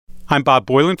I'm Bob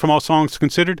Boylan from All Songs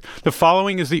Considered. The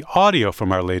following is the audio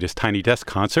from our latest Tiny Desk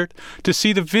concert. To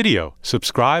see the video,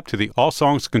 subscribe to the All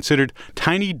Songs Considered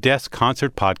Tiny Desk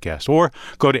Concert podcast or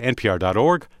go to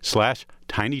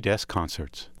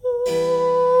npr.org/tinydeskconcerts.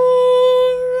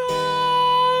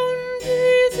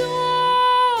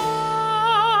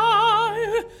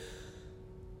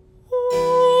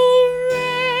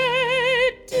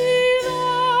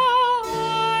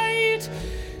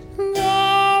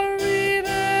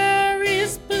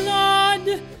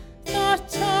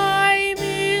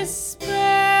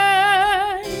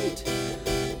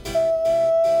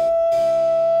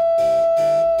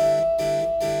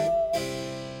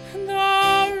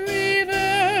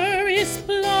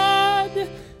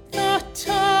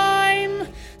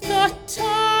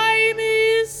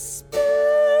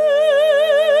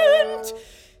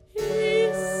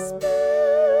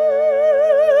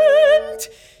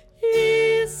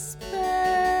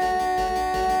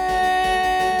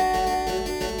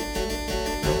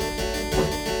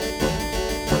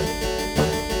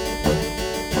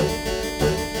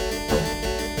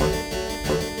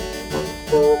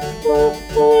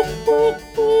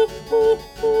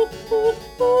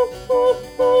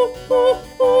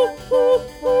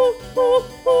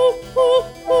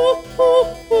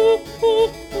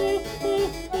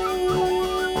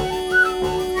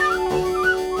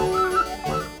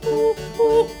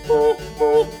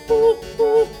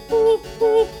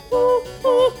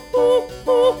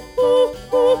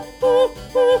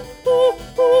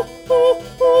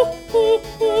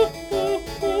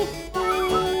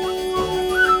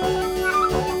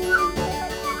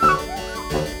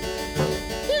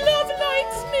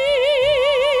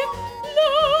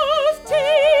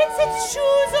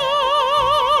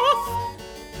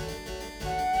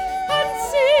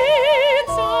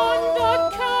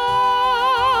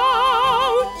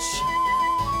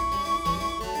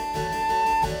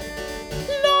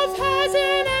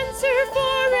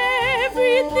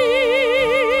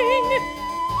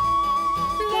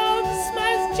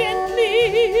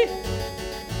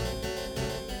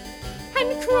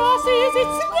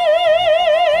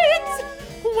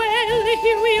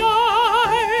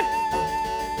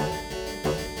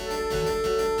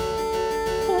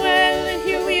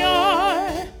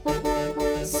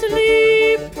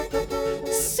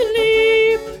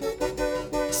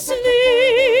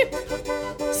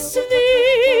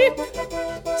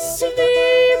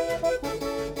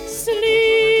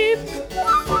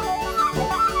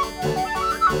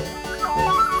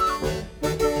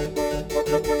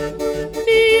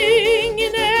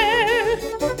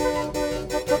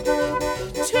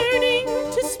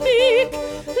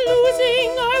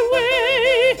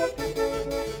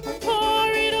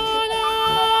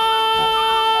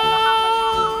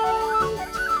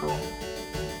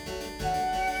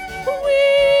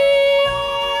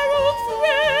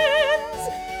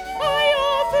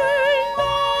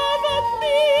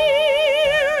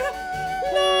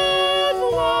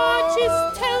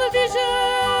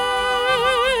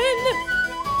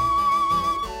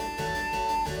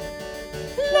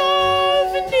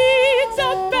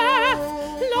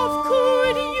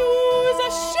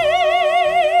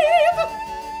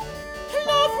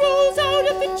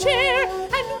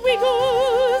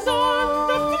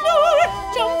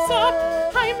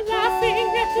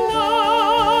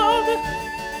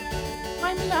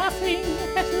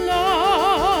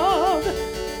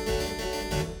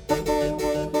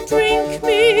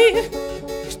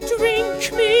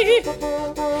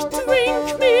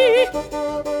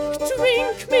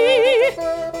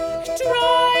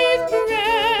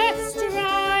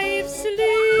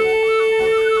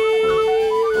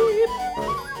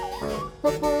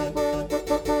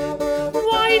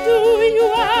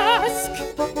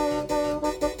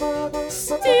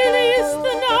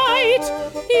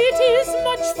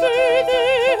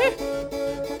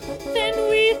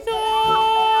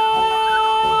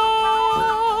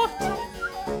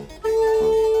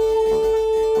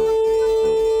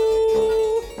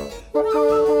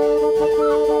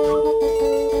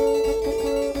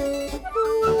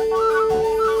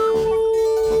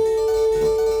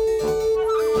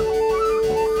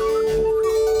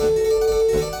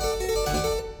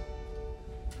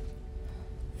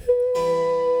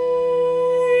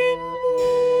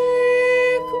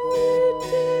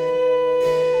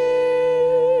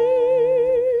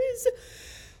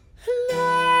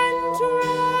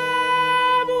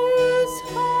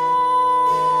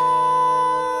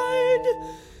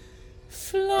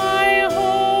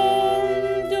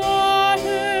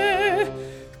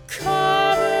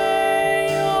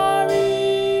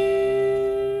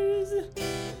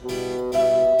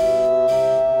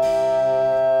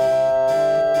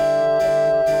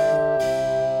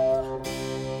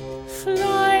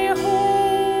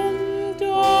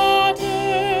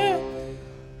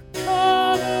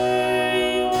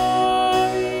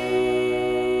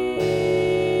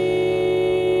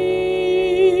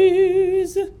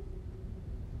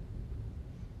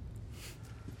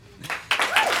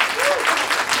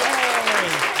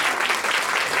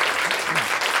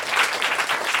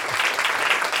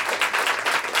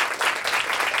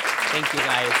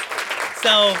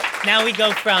 So now we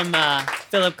go from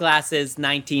Philip Glass's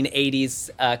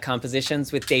 1980s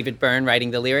compositions with David Byrne writing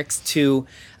the lyrics to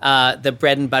the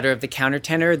bread and butter of the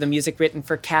countertenor, the music written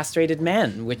for castrated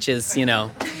men, which is,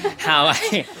 how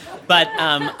I... But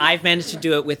I've managed to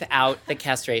do it without the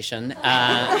castration.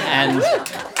 And woo!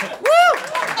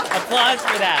 Applause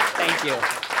for that. Thank you.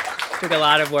 Took a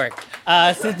lot of work.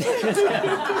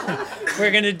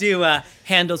 We're going to do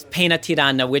Handel's Pena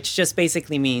Tirana, which just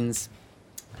basically means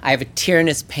I have a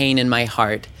tyrannous pain in my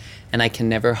heart, and I can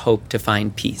never hope to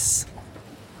find peace.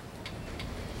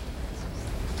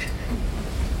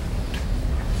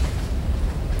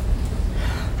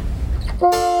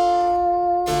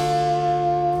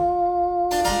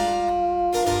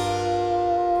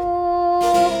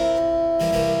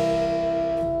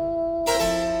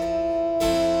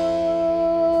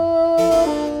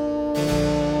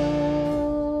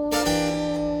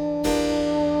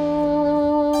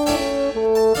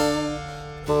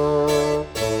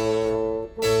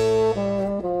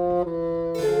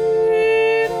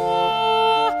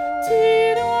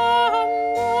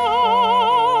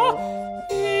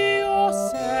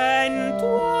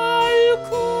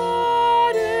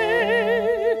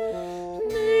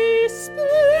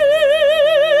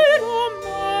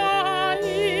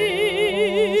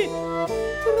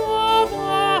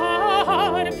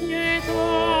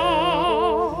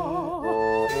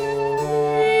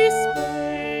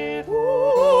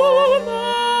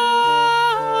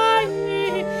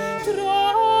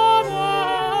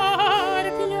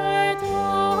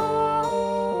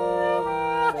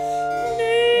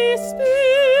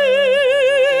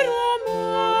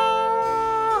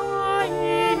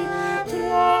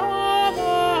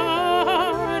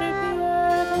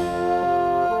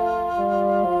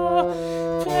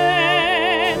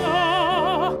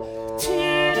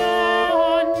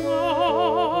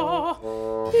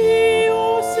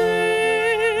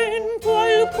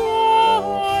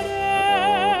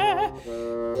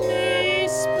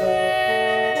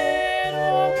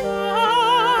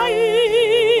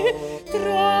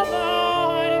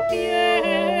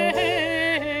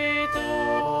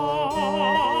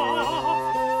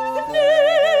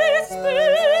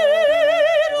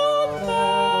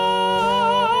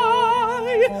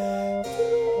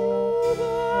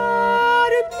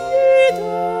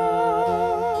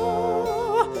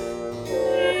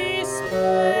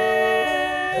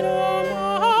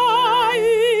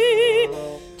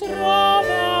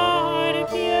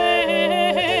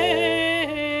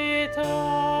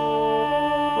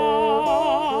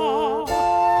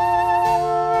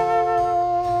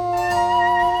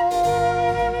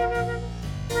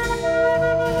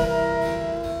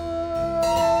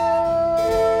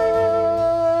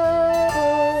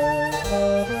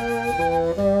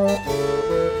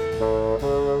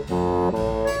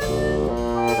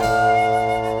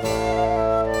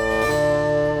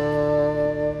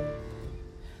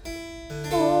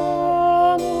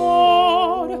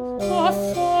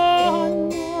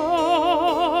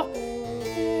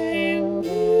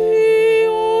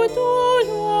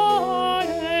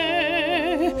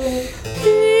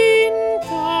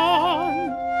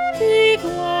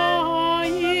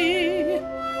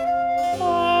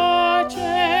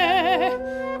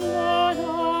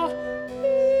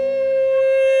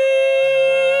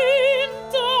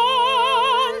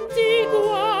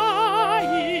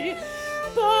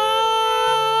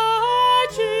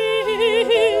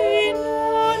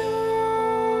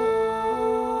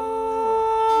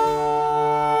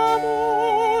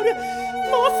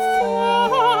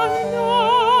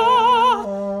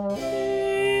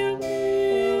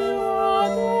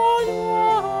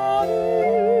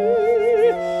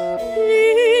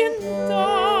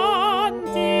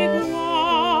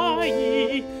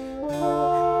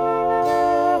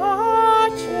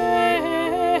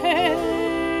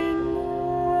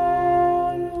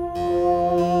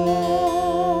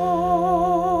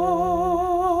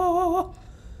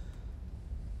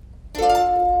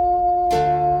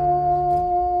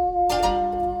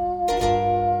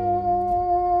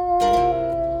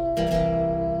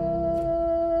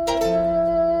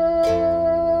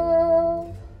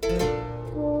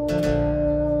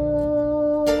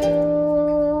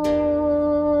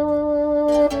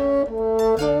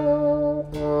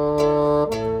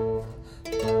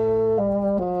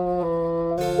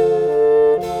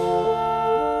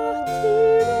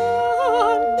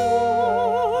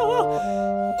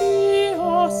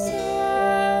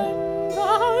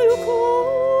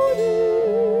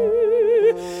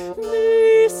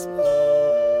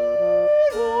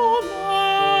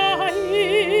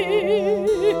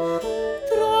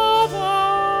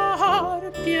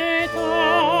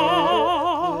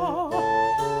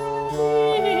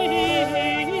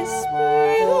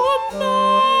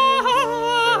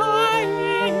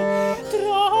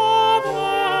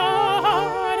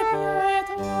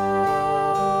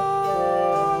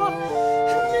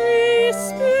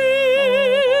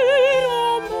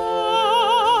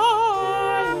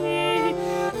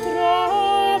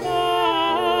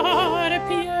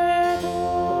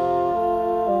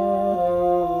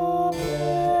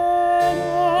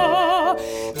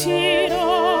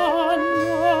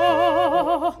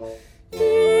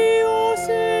 io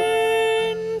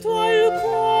sento al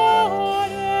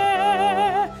cuore,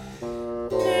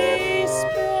 né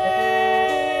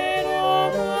spero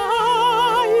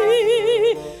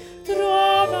mai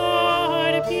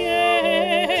trovar pietà,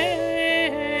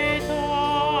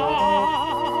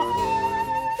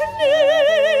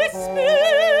 né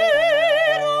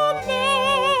spero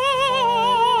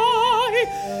mai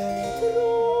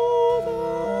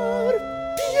trovar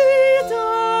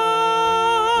pietà,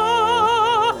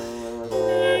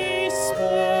 né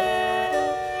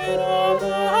spero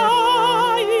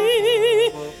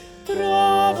mai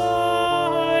trovar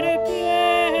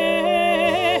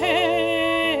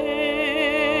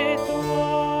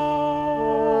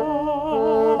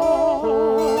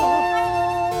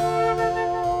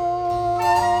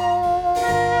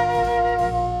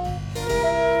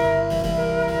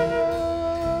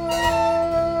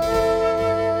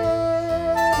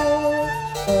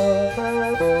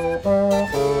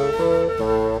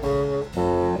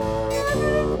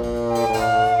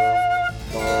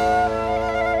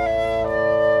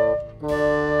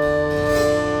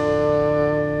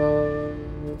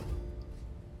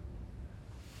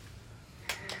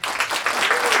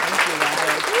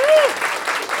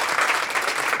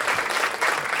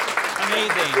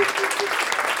Amazing.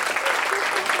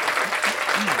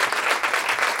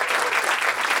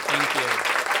 Thank you.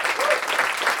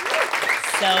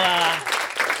 So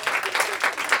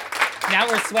now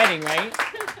we're sweating, right?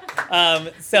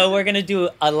 So we're going to do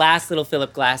a last little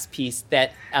Philip Glass piece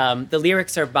that the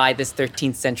lyrics are by this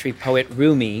 13th century poet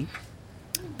Rumi.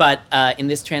 But in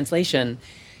this translation,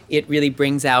 it really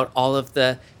brings out all of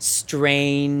the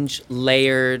strange,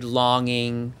 layered,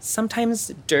 longing,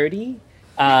 sometimes dirty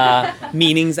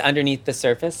meanings underneath the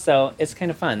surface. So it's kind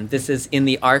of fun. This is In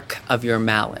the Arc of Your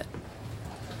Mallet.